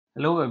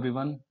Hello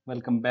everyone,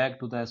 welcome back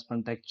to the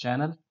Aspen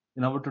channel.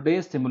 In our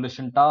today's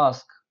simulation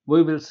task,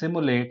 we will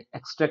simulate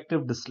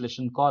extractive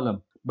distillation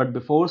column. But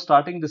before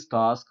starting this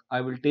task,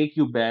 I will take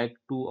you back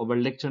to our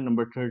lecture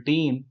number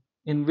 13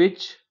 in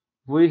which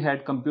we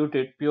had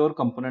computed pure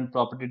component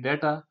property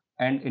data,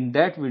 and in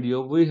that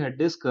video we had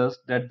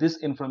discussed that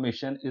this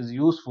information is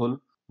useful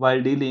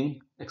while dealing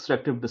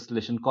extractive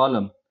distillation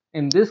column.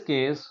 In this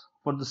case,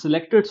 for the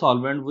selected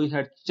solvent, we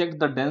had checked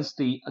the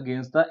density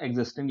against the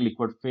existing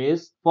liquid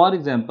phase. For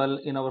example,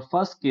 in our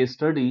first case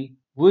study,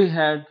 we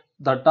had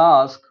the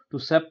task to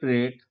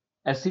separate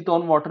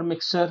acetone-water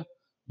mixture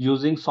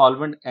using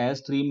solvent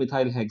as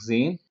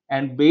 3-methylhexane,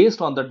 and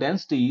based on the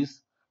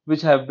densities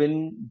which have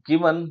been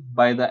given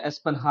by the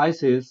Aspen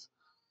HYSYS,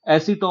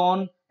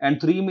 acetone and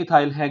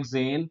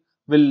 3-methylhexane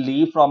will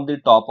leave from the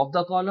top of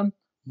the column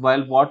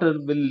while water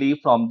will leave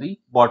from the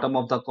bottom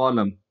of the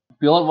column.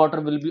 Pure water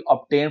will be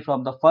obtained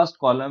from the first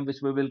column, which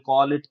we will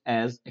call it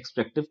as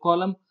extractive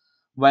column,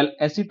 while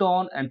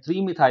acetone and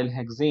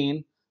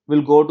 3-methylhexane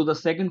will go to the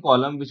second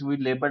column, which we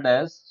labeled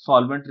as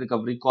solvent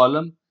recovery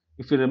column,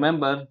 if you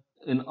remember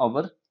in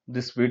our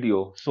this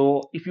video.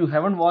 So if you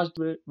haven't watched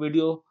the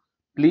video,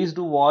 please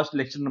do watch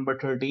lecture number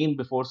 13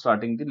 before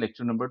starting the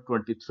lecture number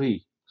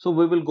 23. So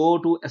we will go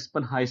to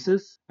Aspen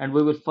HYSYS and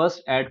we will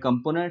first add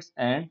components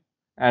and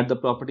add the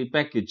property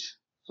package.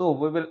 So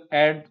we will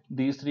add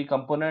these three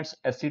components: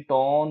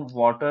 acetone,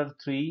 water,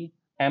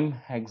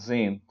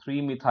 3-M-hexane,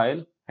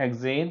 3-methyl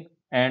hexane,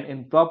 and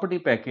in property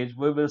package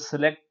we will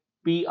select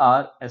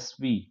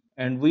PRSV,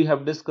 and we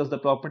have discussed the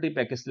property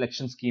package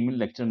selection scheme in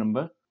lecture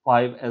number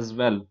 5 as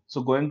well.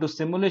 So going to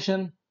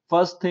simulation,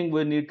 first thing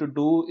we need to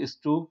do is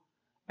to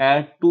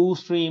add two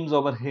streams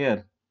over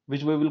here,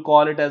 which we will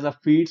call it as a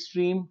feed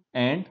stream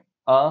and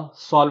a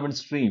solvent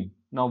stream.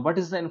 Now what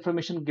is the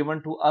information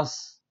given to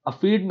us? A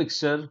feed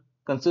mixture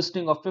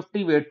consisting of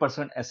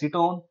 58%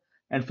 acetone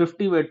and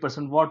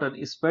 58% water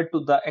is fed to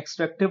the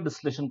extractive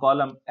distillation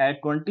column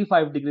at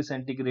 25 degrees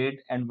centigrade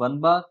and 1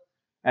 bar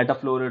at a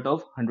flow rate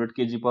of 100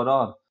 kg per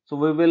hour. So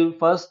we will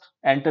first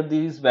enter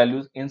these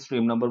values in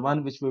stream number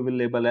 1, which we will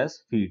label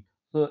as feed.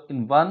 So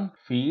in 1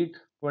 feed,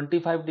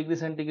 25 degrees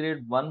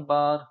centigrade, 1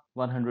 bar,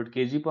 100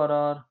 kg per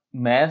hour,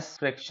 mass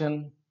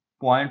fraction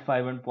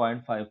 0.5 and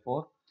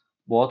 0.54,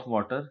 both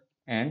water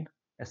and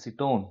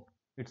acetone.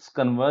 It's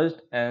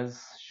converged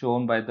as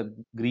shown by the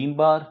green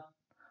bar.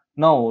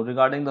 Now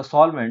regarding the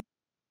solvent,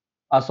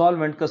 a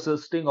solvent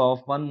consisting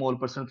of 1 mole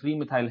percent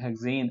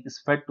 3-methylhexane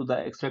is fed to the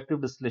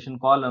extractive distillation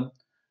column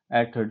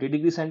at 30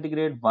 degrees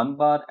centigrade 1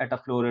 bar at a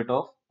flow rate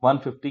of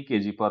 150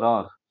 kg per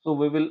hour. So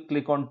we will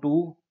click on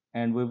 2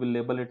 and we will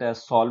label it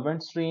as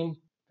solvent stream,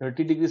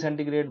 30 degrees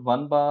centigrade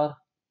 1 bar,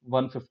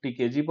 150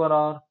 kg per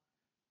hour,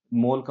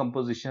 mole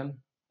composition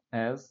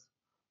as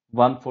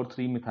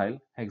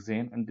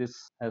 1,4,3-methylhexane, and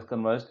this has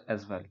converged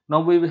as well. Now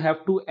we will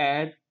have to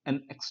add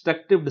an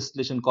extractive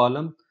distillation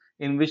column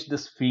in which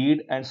this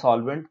feed and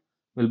solvent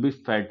will be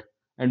fed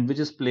and which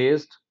is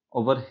placed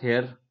over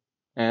here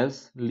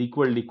as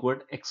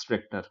liquid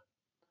extractor.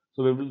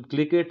 So we will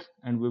click it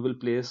and we will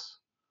place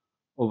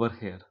over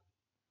here.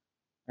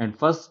 And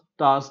first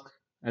task,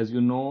 as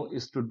you know,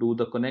 is to do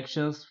the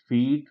connections: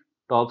 feed,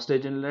 top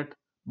stage inlet,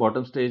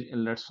 bottom stage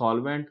inlet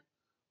solvent.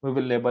 We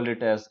will label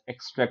it as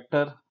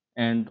extractor,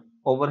 and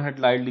overhead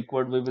light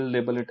liquid we will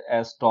label it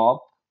as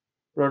top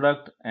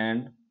product,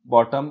 and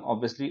bottom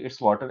obviously it's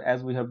water,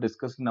 as we have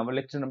discussed in our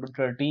lecture number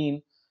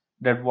 13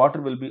 that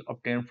water will be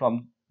obtained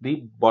from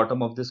the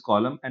bottom of this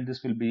column and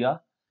this will be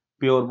a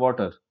pure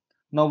water.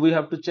 Now we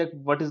have to check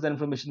what is the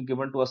information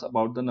given to us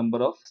about the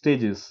number of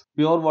stages.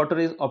 Pure water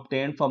is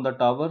obtained from the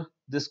tower.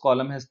 This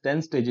column has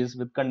 10 stages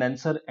with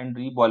condenser and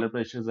reboiler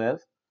pressures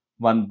as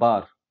 1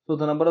 bar. So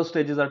the number of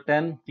stages are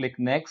 10. Click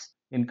next.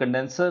 In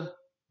condenser,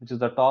 which is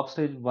the top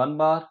stage, 1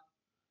 bar,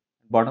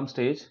 bottom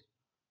stage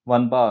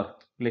 1 bar,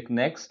 click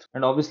next,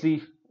 and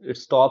obviously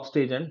it's top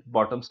stage and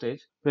bottom stage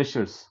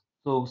pressures.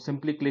 So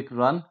simply click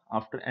run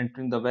after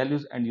entering the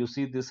values and you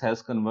see this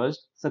has converged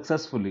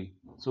successfully.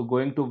 So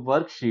going to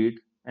worksheet,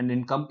 and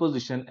in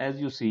composition,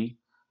 as you see,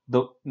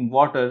 the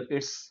water,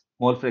 its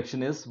mole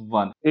fraction is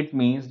 1. It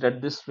means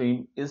that this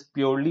stream is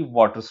purely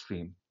water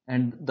stream,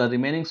 and the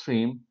remaining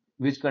stream,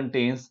 which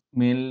contains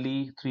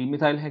mainly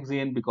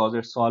 3-methylhexane because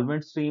it's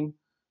solvent stream,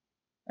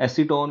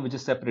 acetone which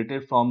is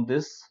separated from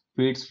this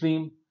feed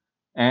stream,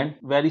 and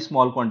very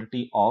small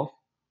quantity of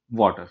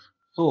water.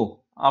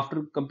 So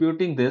after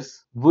computing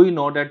this, we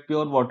know that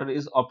pure water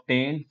is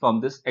obtained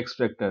from this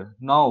extractor.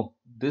 Now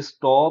this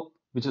top,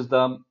 which is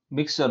the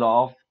mixture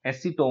of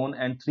acetone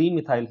and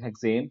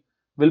 3-methylhexane,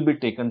 will be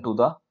taken to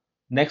the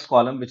next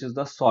column, which is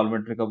the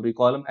solvent recovery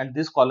column, and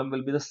this column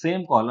will be the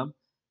same column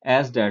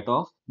as that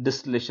of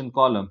distillation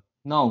column.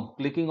 Now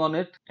clicking on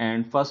it,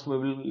 and first we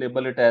will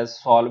label it as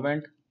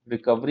solvent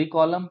recovery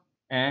column,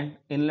 and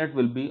inlet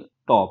will be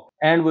top,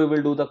 and we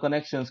will do the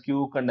connections: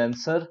 Q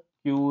condenser,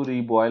 Q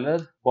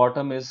reboiler.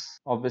 Bottom is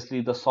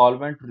obviously the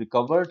solvent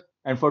recovered,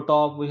 and for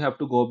top we have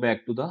to go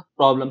back to the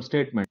problem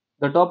statement.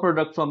 The top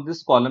product from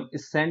this column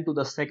is sent to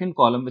the second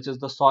column, which is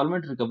the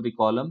solvent recovery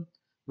column,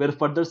 where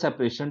further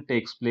separation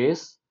takes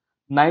place.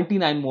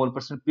 99 mole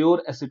percent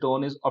pure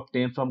acetone is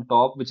obtained from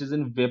top, which is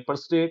in vapor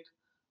state,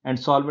 and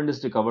solvent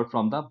is recovered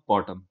from the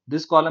bottom.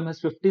 This column has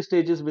 50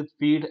 stages with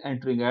feed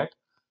entering at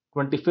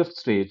 25th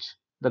stage.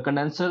 The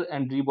condenser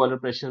and reboiler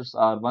pressures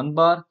are 1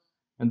 bar,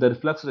 and the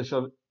reflux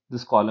ratio of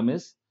this column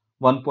is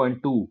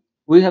 1.2.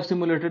 We have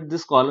simulated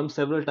this column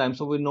several times,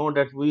 so we know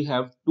that we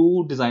have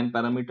two design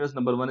parameters.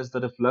 Number one is the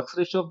reflux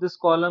ratio of this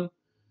column,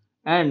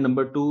 and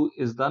number two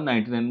is the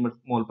 99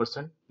 mole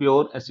percent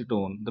pure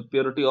acetone, the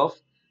purity of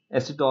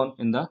acetone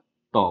in the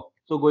top.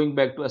 So going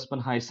back to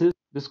Aspen HYSYS,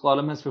 this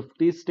column has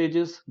 50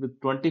 stages with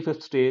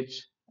 25th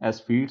stage as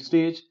feed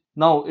stage.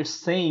 Now it's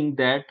saying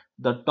that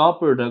the top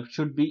product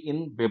should be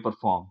in vapor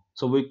form.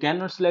 So we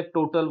cannot select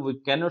total, we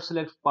cannot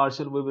select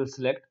partial, we will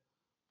select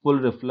full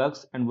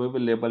reflux and we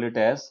will label it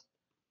as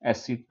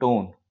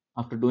acetone.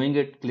 After doing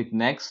it, click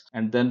next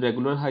and then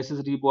regular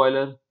HYSYS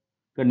reboiler,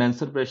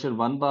 condenser pressure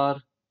 1 bar,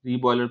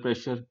 reboiler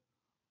pressure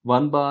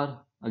 1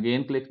 bar,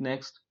 again click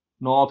next.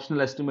 No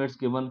optional estimates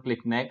given,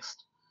 click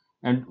next.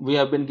 And we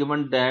have been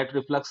given that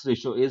reflux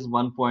ratio is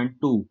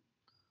 1.2.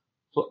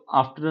 So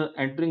after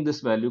entering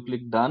this value,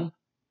 click done.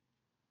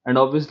 And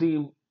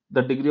obviously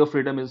the degree of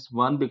freedom is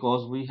 1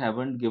 because we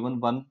haven't given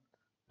one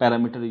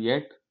parameter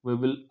yet. We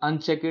will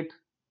uncheck it,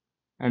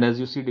 and as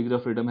you see, degree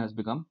of freedom has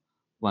become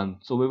 1.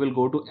 So we will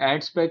go to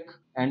add spec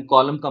and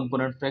column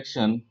component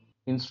fraction.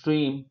 In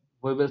stream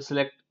we will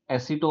select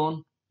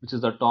acetone, which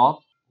is the top,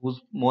 whose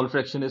mole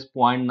fraction is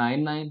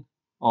 0.99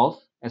 of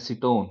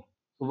acetone.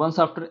 So once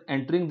after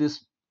entering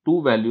these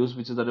two values,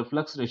 which is the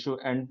reflux ratio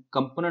and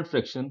component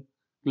fraction,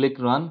 click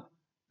run,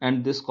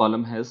 and this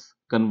column has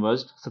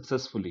converged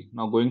successfully.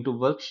 Now going to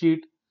worksheet,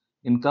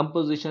 in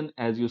composition,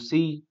 as you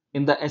see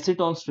in the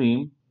acetone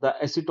stream, the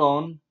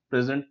acetone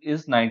present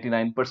is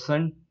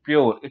 99%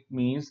 pure. It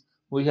means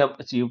we have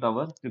achieved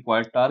our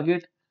required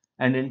target.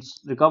 And in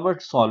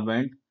recovered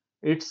solvent,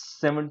 it's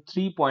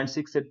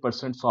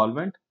 73.68%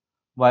 solvent,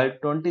 while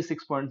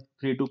 26.32%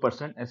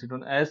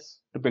 acetone, as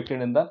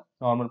depicted in the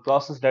normal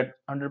process, that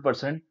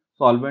 100%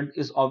 solvent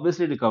is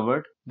obviously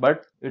recovered,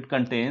 but it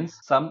contains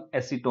some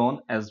acetone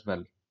as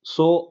well.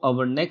 So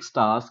our next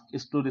task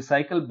is to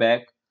recycle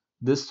back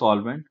this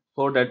solvent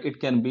so that it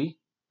can be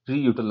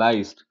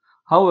reutilized.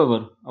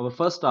 However, our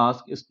first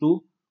task is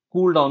to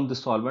cool down the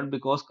solvent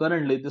because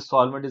currently this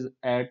solvent is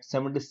at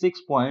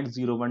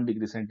 76.01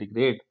 degrees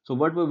centigrade. So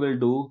what we will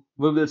do,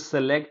 we will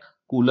select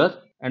cooler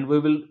and we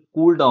will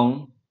cool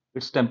down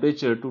its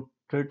temperature to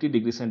 30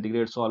 degrees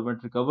centigrade.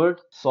 Solvent recovered.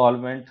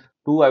 Solvent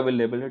 2, I will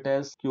label it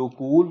as Q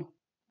cool,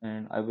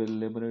 and I will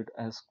label it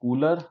as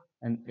cooler,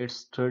 and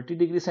it's 30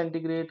 degrees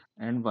centigrade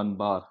and 1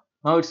 bar.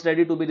 Now it's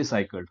ready to be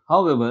recycled.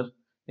 However,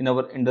 in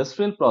our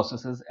industrial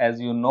processes, as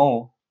you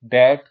know,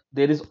 that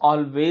there is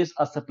always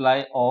a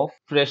supply of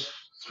fresh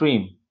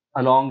stream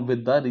along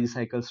with the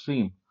recycle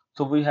stream.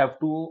 So we have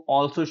to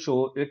also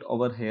show it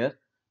over here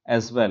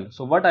as well.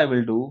 So what I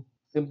will do,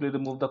 simply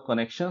remove the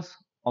connections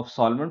of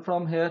solvent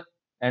from here,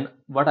 and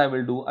what I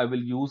will do, I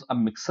will use a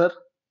mixer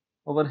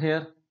over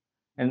here,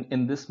 and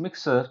in this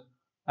mixer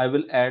I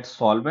will add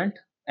solvent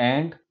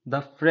and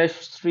the fresh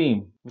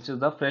stream, which is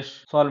the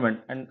fresh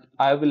solvent, and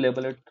I will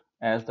label it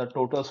as the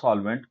total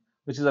solvent,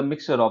 which is a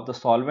mixture of the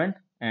solvent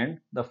and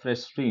the fresh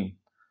stream.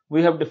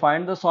 We have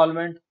defined the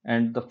solvent,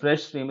 and the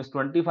fresh stream is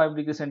 25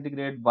 degrees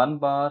centigrade, 1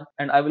 bar,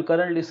 and I will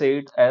currently say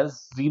it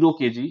as 0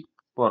 kg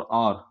per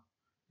hour.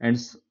 And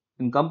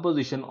in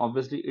composition,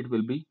 obviously it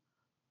will be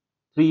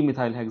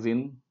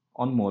 3-methylhexane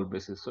on mole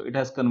basis. So it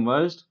has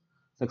converged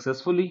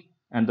successfully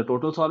and the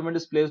total solvent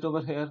is placed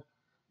over here.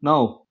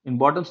 Now in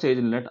bottom stage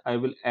inlet, I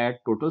will add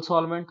total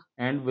solvent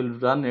and will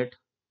run it,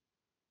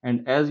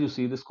 and as you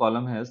see, this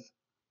column has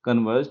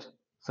converged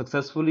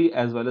successfully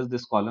as well as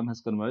this column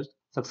has converged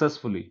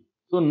successfully.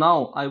 So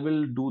now I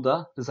will do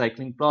the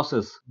recycling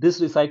process. This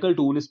recycle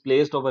tool is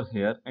placed over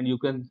here and you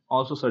can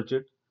also search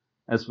it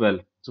as well.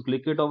 So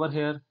click it over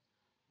here,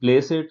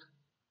 place it,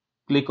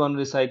 click on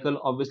recycle.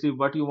 Obviously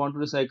what you want to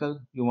recycle,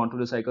 you want to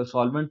recycle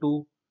solvent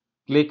 2.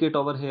 Click it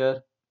over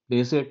here,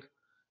 place it,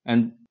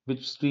 and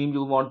which stream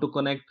you want to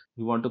connect,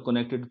 you want to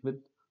connect it with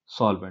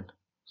solvent.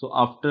 So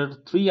after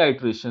 3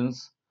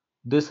 iterations,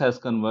 this has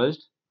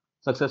converged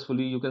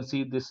successfully. You can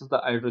see this is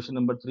the iteration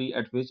number 3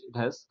 at which it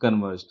has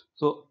converged.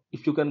 So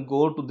if you can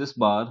go to this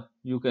bar,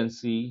 you can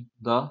see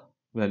the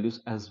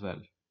values as well.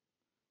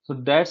 So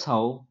that's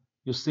how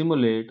you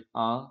simulate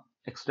a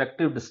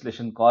extractive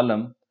distillation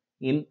column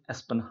in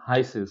Aspen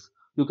HYSYS.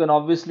 You can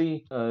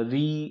obviously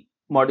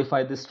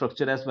re-modify this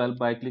structure as well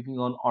by clicking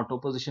on auto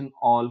position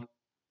all.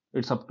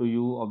 It's up to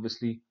you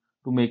obviously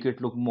to make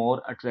it look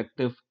more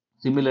attractive.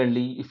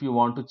 Similarly, if you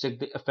want to check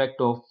the effect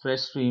of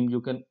fresh stream,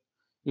 you can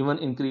even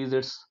increase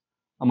its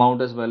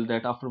amount as well,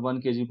 that after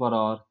 1 kg per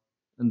hour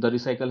the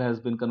recycle has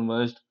been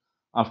converged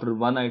after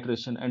one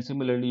iteration, and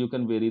similarly you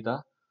can vary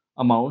the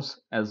amounts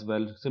as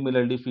well.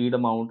 Similarly, feed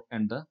amount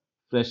and the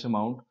fresh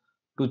amount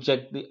to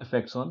check the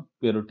effects on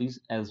purities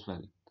as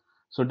well.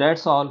 So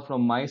that's all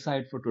from my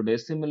side for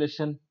today's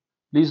simulation.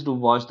 Please do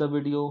watch the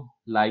video,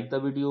 like the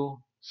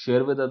video,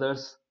 share with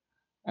others,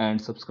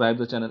 and subscribe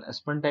the channel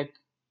Aspen Tech.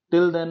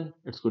 Till then,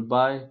 it's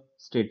goodbye.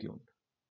 Stay tuned.